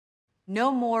No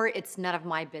more, it's none of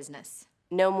my business.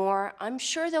 No more, I'm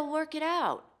sure they'll work it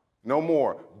out. No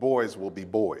more, boys will be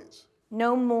boys.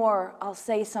 No more, I'll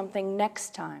say something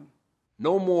next time.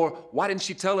 No more, why didn't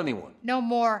she tell anyone? No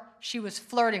more, she was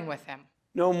flirting with him.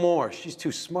 No more, she's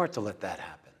too smart to let that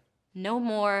happen. No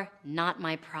more, not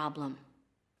my problem.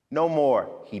 No more,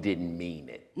 he didn't mean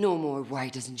it. No more, why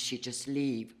doesn't she just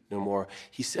leave? No more,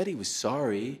 he said he was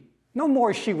sorry. No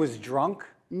more, she was drunk.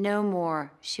 No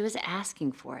more, she was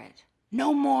asking for it.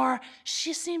 No more,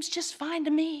 she seems just fine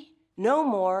to me. No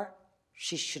more,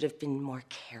 she should have been more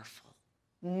careful.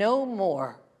 No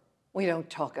more. We don't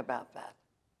talk about that.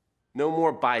 No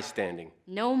more bystanding.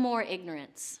 No more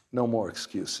ignorance. No more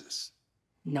excuses.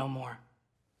 No more.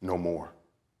 No more.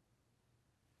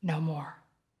 No more.